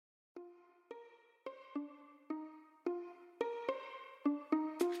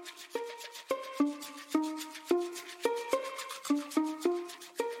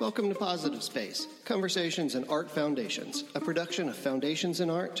Welcome to Positive Space, Conversations in Art Foundations, a production of Foundations in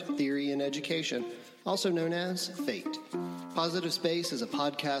Art, Theory and Education, also known as FATE. Positive Space is a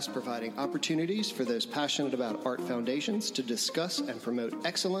podcast providing opportunities for those passionate about art foundations to discuss and promote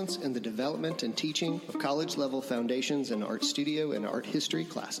excellence in the development and teaching of college-level foundations in art studio and art history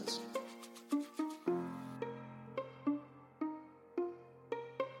classes.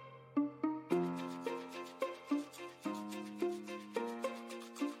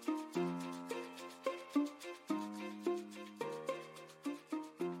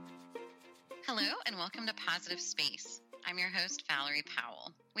 Hello and welcome to Positive Space. I'm your host, Valerie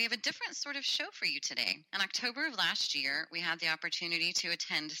Powell. We have a different sort of show for you today. In October of last year, we had the opportunity to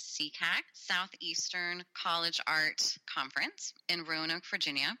attend CCAC, Southeastern College Art Conference in Roanoke,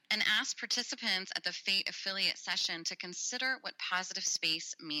 Virginia, and asked participants at the FATE affiliate session to consider what positive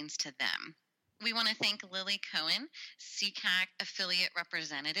space means to them. We want to thank Lily Cohen, CCAC affiliate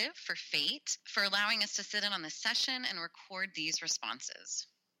representative for FATE, for allowing us to sit in on this session and record these responses.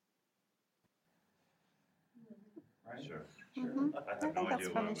 Sure. Mm-hmm. I have no idea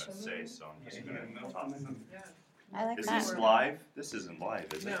what I'm going to say, so I'm just going to talk. I like Is that. this live? This isn't live,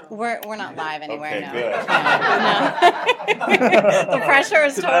 is it? We're not live anywhere, Okay, no. good. No. The pressure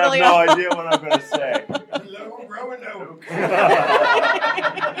is totally I have off. no idea what I'm going to say. Hello, Roanoke.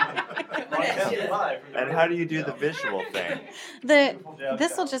 And how do you do the visual thing?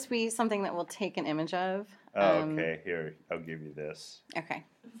 This will just be something that we'll take an image of. Oh, okay, here, I'll give you this. Okay.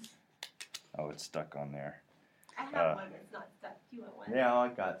 Oh, it's stuck on there. I have one that's not stuck. You want one? Yeah, I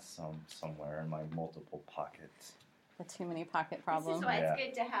got some somewhere in my multiple pockets. The too many pocket This is problem. why Yeah. it's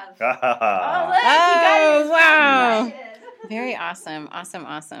good to have. Oh, look, Oh, you wow. got it. Very awesome.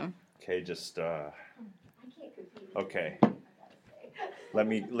 Awesome. Okay, just, I can't compete. okay. I gotta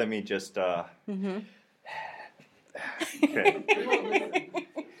say. Let me just, Mm-hmm. okay.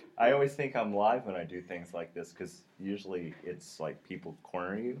 I always think I'm live when I do things like this because usually it's like people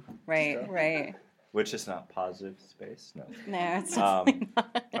corner you. Right, Stuff. right. Which is not positive space. No. No, it's Um, definitely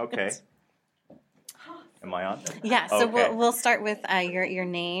not. Okay. Am I on? Yeah, so Okay. we'll start with your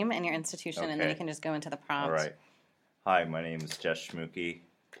name and your institution, and then Okay. you can just go into the prompt. All right. Hi, my name is Jess Schmuke,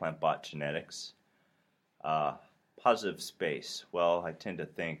 PlantBot Genetics. Positive space. Well, I tend to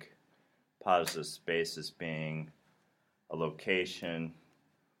think positive space as being a location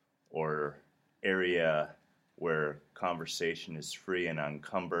or area where conversation is free and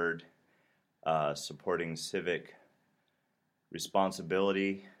unencumbered, supporting civic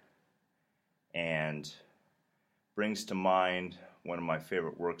responsibility, and brings to mind one of my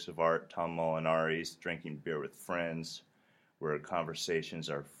favorite works of art, Tom Molinari's Drinking Beer with Friends, where conversations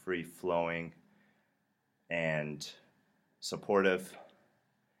are free-flowing and supportive,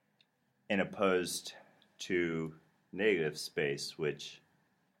 and opposed to negative space, which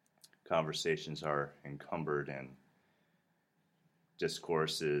conversations are encumbered and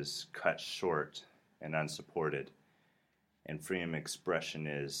discourse is cut short and unsupported, and freedom of expression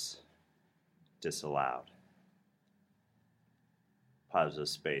is disallowed. Positive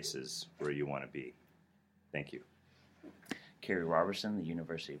space is where you want to be. Thank you. Kerry Robertson, the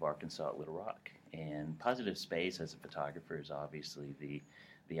University of Arkansas at Little Rock. And positive space as a photographer is obviously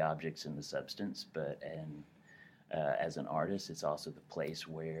the objects and the substance, but as an artist, it's also the place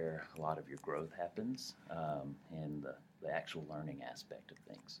where a lot of your growth happens, and the actual learning aspect of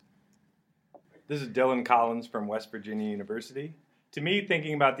things. This is Dylan Collins from West Virginia University. To me,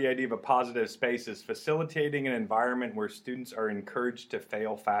 thinking about the idea of a positive space is facilitating an environment where students are encouraged to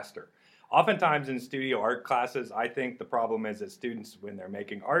fail faster. Oftentimes in studio art classes, I think the problem is that students, when they're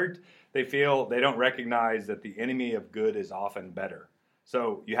making art, they feel they don't recognize that the enemy of good is often better.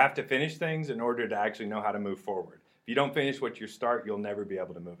 So you have to finish things in order to actually know how to move forward. If you don't finish what you start, you'll never be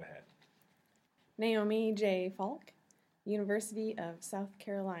able to move ahead. Naomi J. Falk, University of South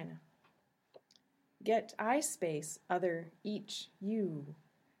Carolina. Get I space, other, each, you.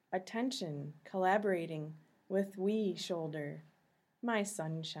 Attention, collaborating with we shoulder. My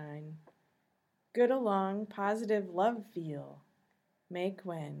sunshine. Good along, positive love feel. Make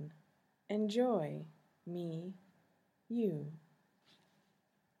when. Enjoy, me, you.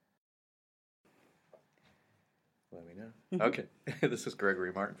 Let me know. Okay. This is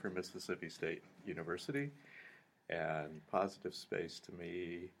Gregory Martin from Mississippi State University. And positive space to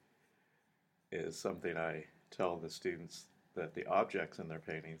me is something I tell the students that the objects in their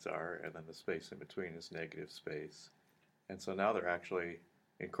paintings are, and then the space in between is negative space. And so now they're actually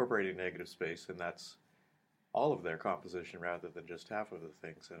incorporating negative space, and that's all of their composition rather than just half of the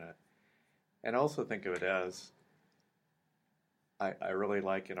things in it. And also think of it as, I really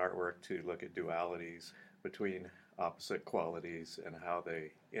like in artwork to look at dualities between opposite qualities and how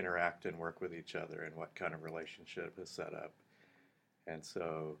they interact and work with each other and what kind of relationship is set up. And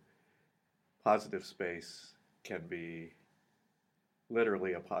so positive space can be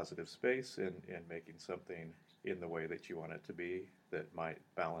literally a positive space in making something in the way that you want it to be that might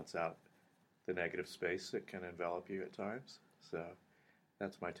balance out the negative space that can envelop you at times. So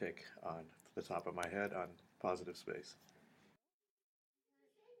that's my take on the top of my head on positive space.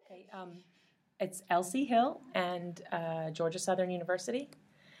 Okay, it's Elsie Hill and Georgia Southern University.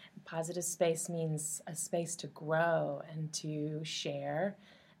 Positive space means a space to grow and to share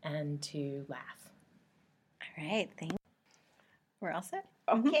and to laugh. All right, thank you. We're all set?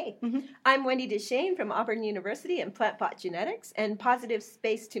 Okay. I'm Wendy Deshane from Auburn University in plant pot genetics, and positive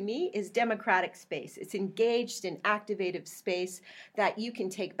space to me is democratic space. It's engaged and activative space that you can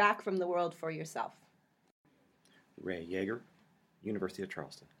take back from the world for yourself. Ray Yeager, University of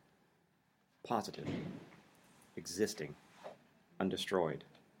Charleston. Positive, existing, undestroyed,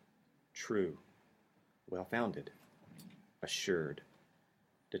 true, well-founded, assured,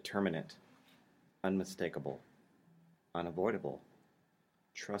 determinate, unmistakable, unavoidable,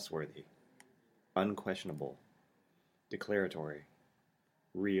 trustworthy, unquestionable, declaratory,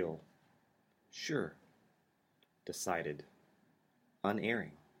 real, sure, decided,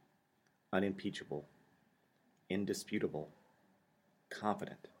 unerring, unimpeachable, indisputable,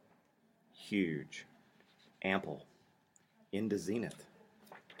 confident, huge, ample, in the zenith,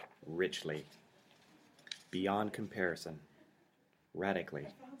 richly, beyond comparison, radically,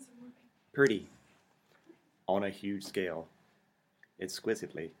 pretty, on a huge scale,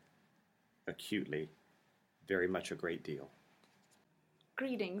 exquisitely, acutely, very much a great deal.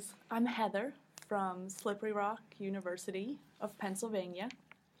 Greetings, I'm Heather from Slippery Rock University of Pennsylvania.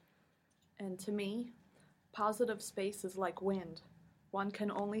 And to me, positive space is like wind. One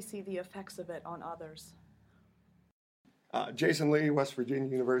can only see the effects of it on others. Jason Lee, West Virginia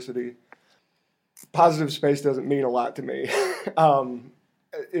University. Positive space doesn't mean a lot to me.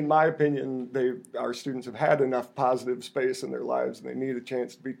 In my opinion, our students have had enough positive space in their lives, and they need a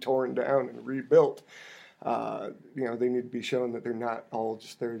chance to be torn down and rebuilt. They need to be shown that they're not all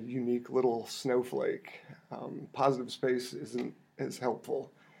just their unique little snowflake. Positive space isn't as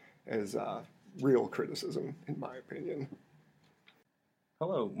helpful as real criticism, in my opinion.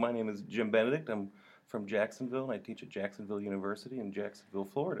 Hello, my name is Jim Benedict. I'm from Jacksonville, and I teach at Jacksonville University in Jacksonville,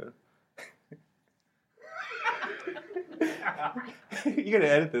 Florida. You're going to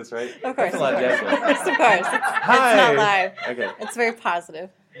edit this, right? Of course. That's a lot of Jacksonville. Of course. It's not live. Okay. It's very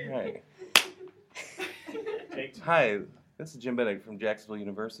positive. Right. Hi, this is Jim Benedict from Jacksonville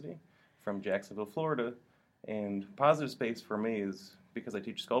University, from Jacksonville, Florida. And positive space for me is, because I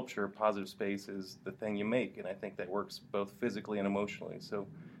teach sculpture, positive space is the thing you make. And I think that works both physically and emotionally. So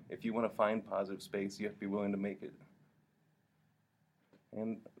if you want to find positive space, you have to be willing to make it.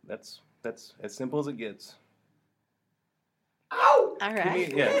 And that's as simple as it gets. All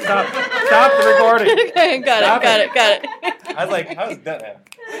right. Yeah, stop the recording. Okay, got it. I was like, how's that happen?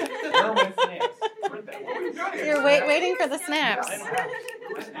 Where are my snaps? You're waiting for the snaps.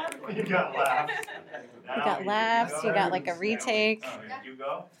 You got laughs. You got laughs. You got like a retake. You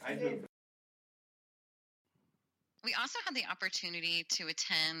go. I do. We also had the opportunity to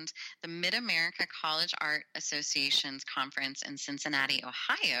attend the Mid-America College Art Association's conference in Cincinnati,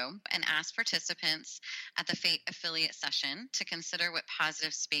 Ohio, and asked participants at the FATE affiliate session to consider what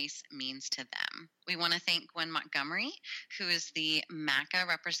positive space means to them. We want to thank Gwen Montgomery, who is the MACA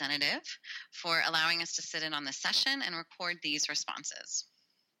representative, for allowing us to sit in on the session and record these responses.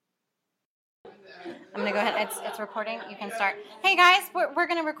 I'm going to go ahead. It's recording. You can start. Hey, guys, we're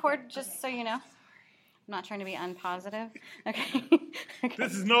going to record, just so you know. I'm not trying to be unpositive. Okay.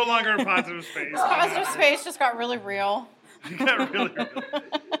 This is no longer a positive space. Positive space just got really real. You got really real.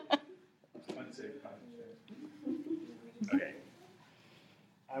 Okay.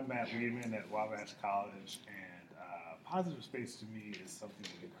 I'm Matt Weidman at Wabash College, and positive space to me is something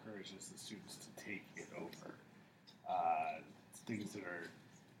that encourages the students to take it over. Things that are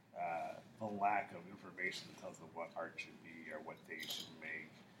the lack of information that tells them what art should be or what they should make,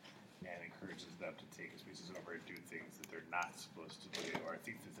 and encourages them to take spaces over and do things that they're not supposed to do, or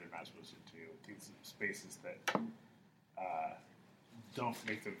things that they're not supposed to do, spaces that don't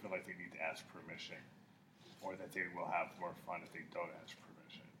make them feel like they need to ask permission, or that they will have more fun if they don't ask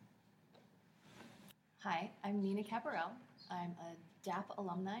permission. Hi, I'm Nina Caparel. I'm a DAP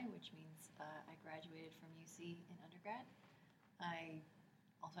alumni, which means I graduated from UC in undergrad. I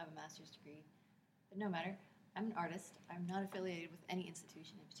also have a master's degree, but no matter. I'm an artist. I'm not affiliated with any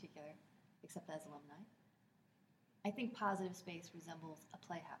institution in particular, except as alumni. I think positive space resembles a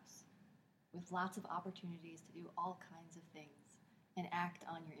playhouse. with lots of opportunities to do all kinds of things and act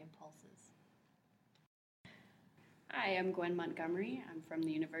on your impulses. Hi, I'm Gwen Montgomery. I'm from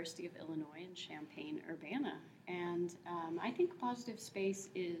the University of Illinois in Champaign-Urbana. And I think positive space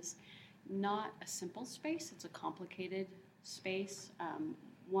is not a simple space. It's a complicated space,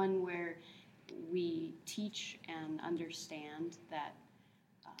 one where we teach and understand that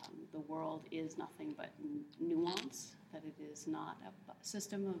the world is nothing but nuance, that it is not a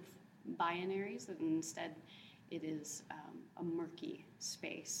system of binaries, that instead it is a murky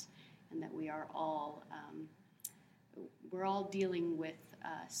space, and that we are all we're all dealing with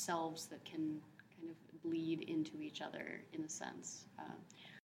selves that can kind of bleed into each other in a sense.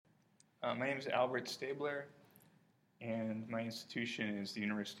 My name is Albert Stabler, and my institution is the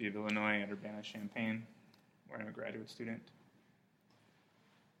University of Illinois at Urbana-Champaign, where I'm a graduate student.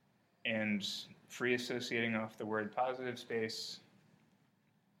 And free associating off the word positive space,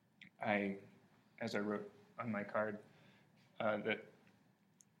 as I wrote on my card, that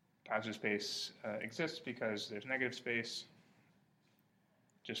positive space exists because there's negative space,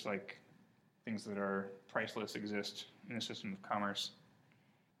 just like things that are priceless exist in a system of commerce.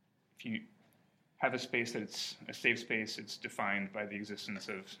 If you have a space that's a safe space, it's defined by the existence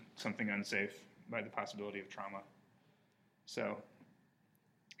of something unsafe, by the possibility of trauma. So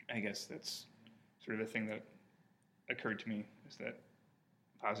I guess that's sort of a thing that occurred to me, is that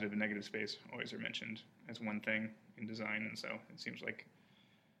positive and negative space always are mentioned as one thing in design, and so it seems like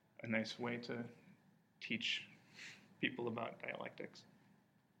a nice way to teach people about dialectics.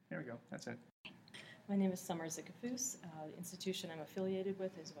 There we go, that's it. My name is Summer Zickafoos. The institution I'm affiliated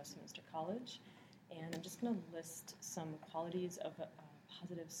with is Westminster College, and I'm just going to list some qualities of a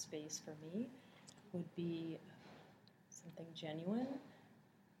positive space for me. Would be something genuine,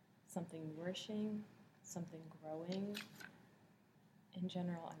 something nourishing, something growing. In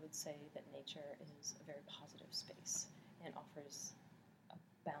general, I would say that nature is a very positive space and offers a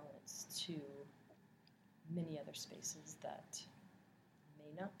balance to many other spaces that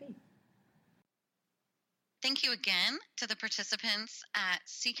may not be. Thank you again to the participants at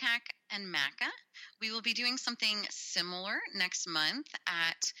CCAC and MACA. We will be doing something similar next month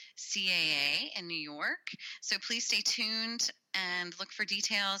at CAA in New York, so please stay tuned and look for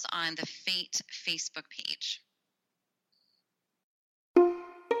details on the FATE Facebook page.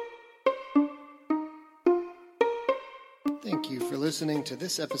 Thank you for listening to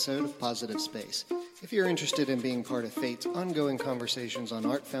this episode of Positive Space. If you're interested in being part of FATE's ongoing conversations on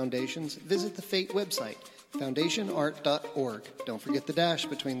art foundations, visit the FATE website, foundationart.org. Don't forget the dash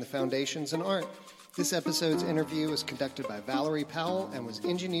between the foundations and art. This episode's interview was conducted by Valerie Powell and was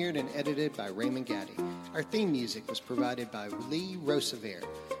engineered and edited by Raymond Gaddy. Our theme music was provided by Lee Roseveare.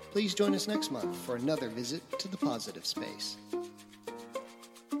 Please join us next month for another visit to the Positive Space.